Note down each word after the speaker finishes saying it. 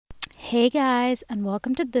Hey guys, and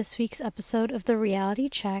welcome to this week's episode of The Reality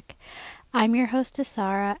Check. I'm your hostess,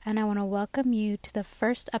 Sarah, and I want to welcome you to the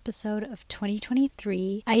first episode of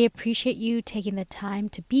 2023. I appreciate you taking the time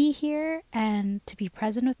to be here and to be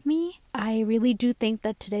present with me. I really do think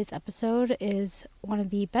that today's episode is one of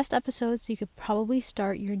the best episodes you could probably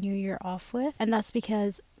start your new year off with, and that's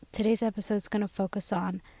because today's episode is going to focus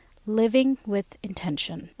on living with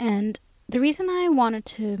intention. And the reason I wanted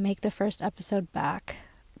to make the first episode back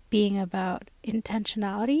being about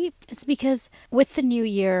intentionality is because with the new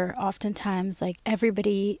year, oftentimes like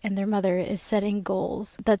everybody and their mother is setting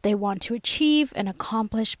goals that they want to achieve and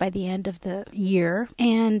accomplish by the end of the year.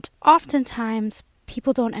 And oftentimes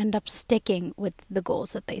people don't end up sticking with the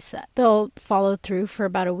goals that they set. They'll follow through for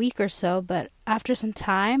about a week or so, but after some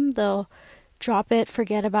time they'll drop it,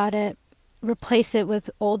 forget about it, replace it with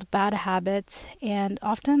old bad habits, and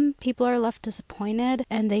often people are left disappointed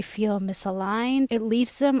and they feel misaligned. It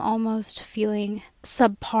leaves them almost feeling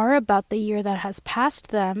subpar about the year that has passed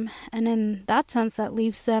them, and in that sense that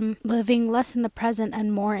leaves them living less in the present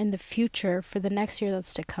and more in the future for the next year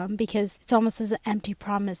that's to come, because it's almost as an empty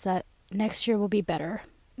promise that next year will be better.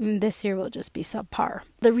 This year will just be subpar.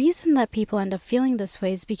 The reason that people end up feeling this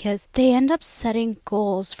way is because they end up setting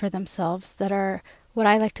goals for themselves that are what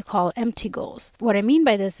I like to call empty goals. What I mean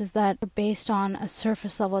by this is that they're based on a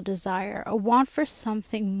surface level desire, a want for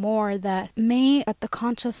something more that may at the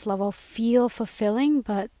conscious level feel fulfilling,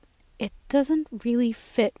 but it doesn't really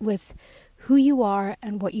fit with who you are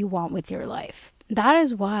and what you want with your life. That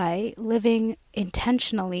is why living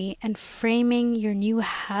intentionally and framing your new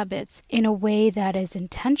habits in a way that is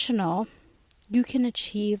intentional, you can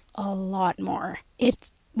achieve a lot more.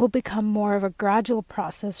 It will become more of a gradual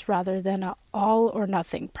process rather than an all or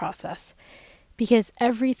nothing process, because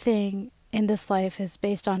everything in this life is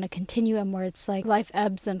based on a continuum where it's like life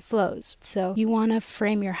ebbs and flows. So you want to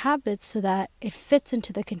frame your habits so that it fits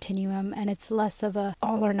into the continuum and it's less of a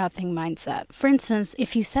all or nothing mindset. For instance,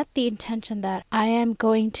 if you set the intention that I am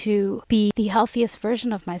going to be the healthiest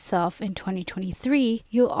version of myself in 2023,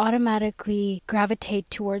 you'll automatically gravitate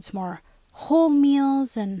towards more whole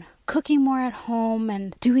meals and cooking more at home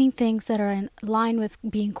and doing things that are in line with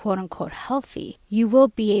being quote unquote healthy. You will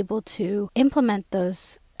be able to implement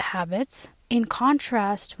those habits in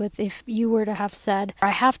contrast with if you were to have said, I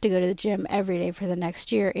have to go to the gym every day for the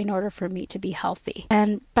next year in order for me to be healthy.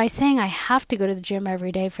 And by saying I have to go to the gym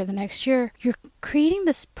every day for the next year, you're creating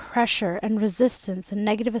this pressure and resistance and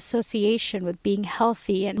negative association with being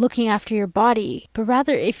healthy and looking after your body. But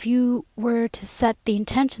rather, if you were to set the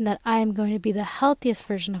intention that I am going to be the healthiest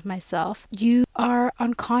version of myself, you are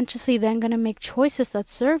unconsciously then going to make choices that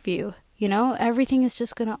serve you. You know, everything is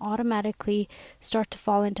just going to automatically start to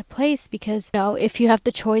fall into place because, if you have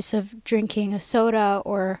the choice of drinking a soda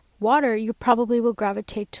or water, you probably will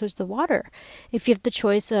gravitate towards the water. If you have the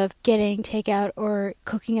choice of getting takeout or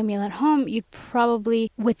cooking a meal at home, you'd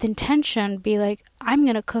probably, with intention, be like, I'm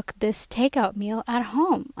going to cook this takeout meal at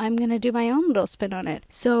home. I'm going to do my own little spin on it.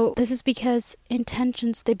 So this is because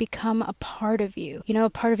intentions, they become a part of you, a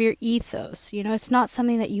part of your ethos. It's not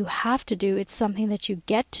something that you have to do. It's something that you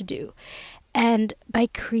get to do. And by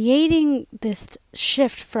creating this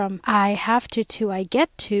shift from I have to I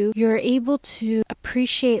get to, you're able to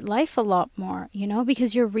appreciate life a lot more,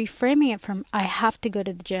 because you're reframing it from I have to go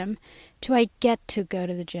to the gym to I get to go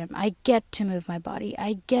to the gym. I get to move my body.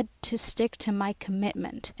 I get to stick to my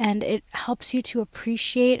commitment. And it helps you to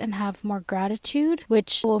appreciate and have more gratitude,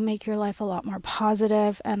 which will make your life a lot more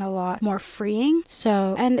positive and a lot more freeing.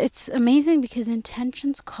 And it's amazing because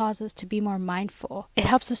intentions cause us to be more mindful. It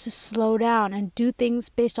helps us to slow down and do things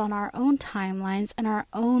based on our own timelines and our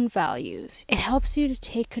own values. It helps you to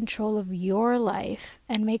take control of your life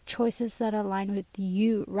and make choices that align with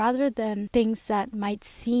you rather than things that might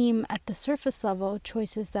seem at the surface level,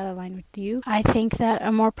 choices that align with you. I think that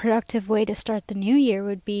a more productive way to start the new year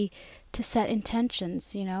would be to set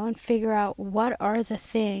intentions, and figure out what are the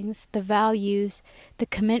things, the values, the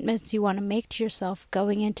commitments you want to make to yourself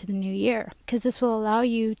going into the new year. Because this will allow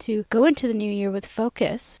you to go into the new year with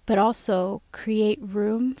focus, but also create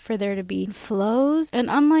room for there to be flows. And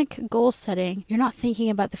unlike goal setting, you're not thinking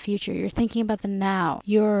about the future, you're thinking about the now.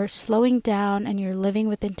 You're slowing down and you're living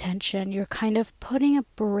with intention. You're kind of putting a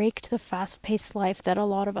break to the fast-paced life that a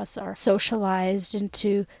lot of us are socialized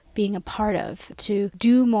into being a part of, to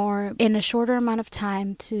do more in a shorter amount of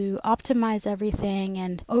time, to optimize everything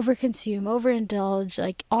and overconsume, overindulge,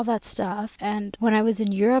 like all that stuff. And when I was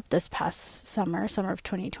in Europe this past summer of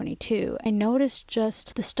 2022, I noticed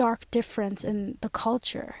just the stark difference in the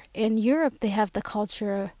culture. In Europe, they have the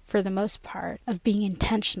culture, for the most part, of being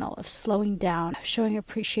intentional, of slowing down, showing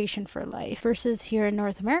appreciation for life. Versus here in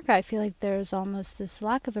North America, I feel like there's almost this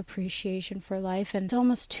lack of appreciation for life, and it's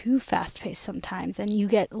almost too fast-paced sometimes, and you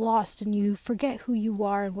get lost and you forget who you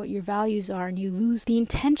are and what your values are, and you lose the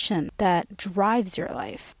intention that drives your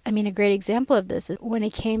life. I mean, a great example of this is when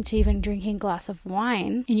it came to even drinking a glass of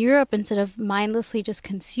wine. In Europe, instead of mindlessly just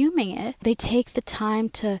consuming it, they take the time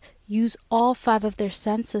to use all 5 of their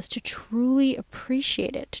senses to truly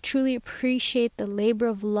appreciate it, to truly appreciate the labor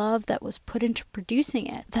of love that was put into producing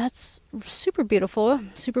it. That's super beautiful,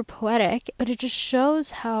 super poetic, but it just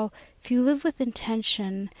shows how if you live with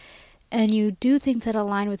intention and you do things that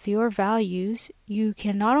align with your values, you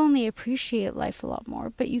can not only appreciate life a lot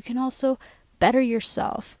more, but you can also better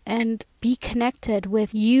yourself and be connected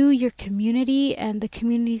with you, your community, and the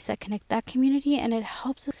communities that connect that community, and it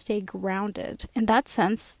helps us stay grounded. In that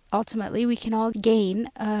sense, ultimately, we can all gain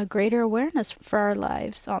a greater awareness for our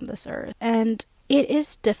lives on this earth. And it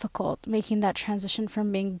is difficult making that transition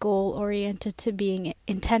from being goal-oriented to being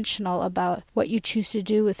intentional about what you choose to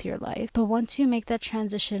do with your life. But once you make that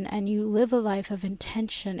transition and you live a life of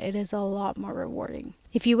intention, it is a lot more rewarding.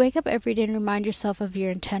 If you wake up every day and remind yourself of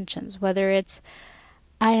your intentions, whether it's,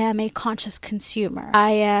 I am a conscious consumer,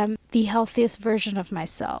 I am the healthiest version of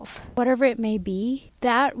myself, whatever it may be,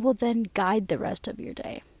 that will then guide the rest of your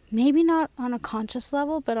day. Maybe not on a conscious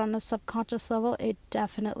level, but on a subconscious level, it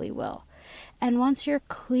definitely will. And once you're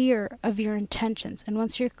clear of your intentions, and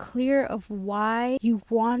once you're clear of why you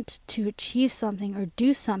want to achieve something or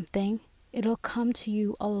do something, it'll come to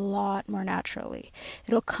you a lot more naturally.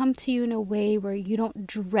 It'll come to you in a way where you don't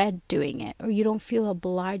dread doing it or you don't feel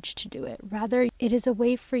obliged to do it. Rather, it is a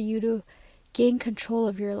way for you to gain control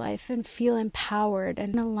of your life and feel empowered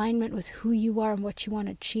and in alignment with who you are and what you want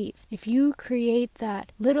to achieve. If you create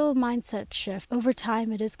that little mindset shift, over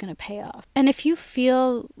time it is going to pay off. And if you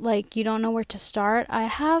feel like you don't know where to start, I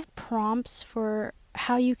have prompts for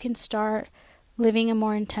how you can start living a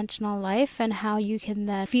more intentional life and how you can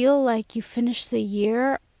then feel like you finish the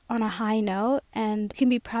year on a high note and you can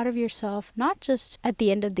be proud of yourself, not just at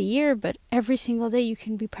the end of the year, but every single day you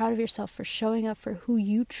can be proud of yourself for showing up for who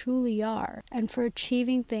you truly are and for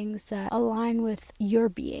achieving things that align with your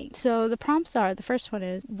being. So the prompts are, the first one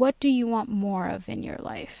is, what do you want more of in your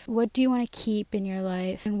life? What do you want to keep in your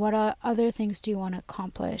life? And what other things do you want to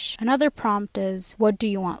accomplish? Another prompt is, what do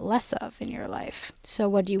you want less of in your life? So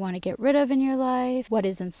what do you want to get rid of in your life? What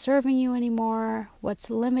isn't serving you anymore? What's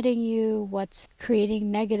limiting you? What's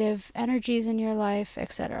creating negative energies in your life,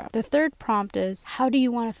 etc. The third prompt is, how do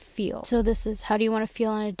you want to feel? So this is, how do you want to feel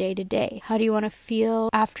on a day-to-day? How do you want to feel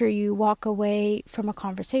after you walk away from a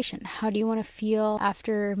conversation? How do you want to feel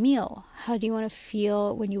after a meal? How do you want to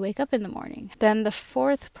feel when you wake up in the morning? Then the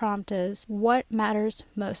fourth prompt is, what matters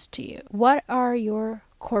most to you? What are your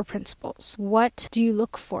core principles? What do you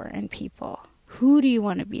look for in people? Who do you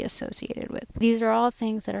want to be associated with? These are all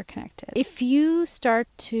things that are connected. If you start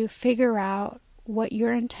to figure out what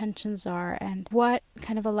your intentions are and what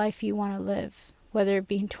kind of a life you want to live, whether it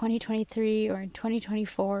be in 2023 or in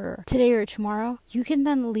 2024 or today or tomorrow, you can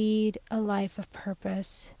then lead a life of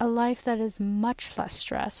purpose, a life that is much less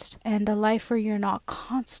stressed, and a life where you're not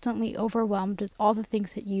constantly overwhelmed with all the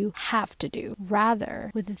things that you have to do.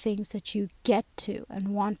 Rather, with the things that you get to and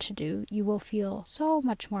want to do, you will feel so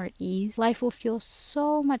much more at ease. Life will feel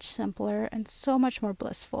so much simpler and so much more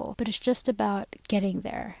blissful, but it's just about getting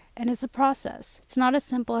there. And it's a process. It's not as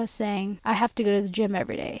simple as saying, I have to go to the gym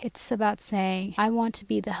every day. It's about saying, I want to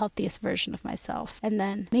be the healthiest version of myself. And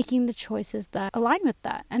then making the choices that align with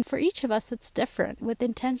that. And for each of us, it's different. With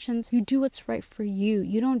intentions, you do what's right for you.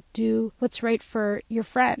 You don't do what's right for your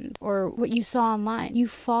friend or what you saw online. You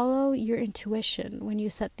follow your intuition when you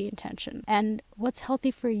set the intention. And what's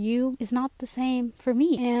healthy for you is not the same for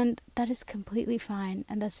me. And that is completely fine.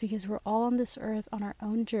 And that's because we're all on this earth on our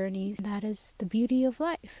own journeys. That is the beauty of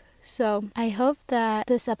life. So I hope that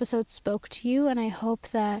this episode spoke to you, and I hope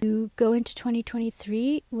that you go into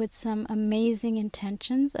 2023 with some amazing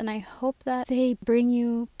intentions, and I hope that they bring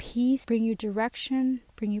you peace, bring you direction,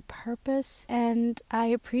 bring you purpose, and I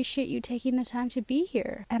appreciate you taking the time to be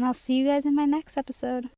here. And I'll see you guys in my next episode.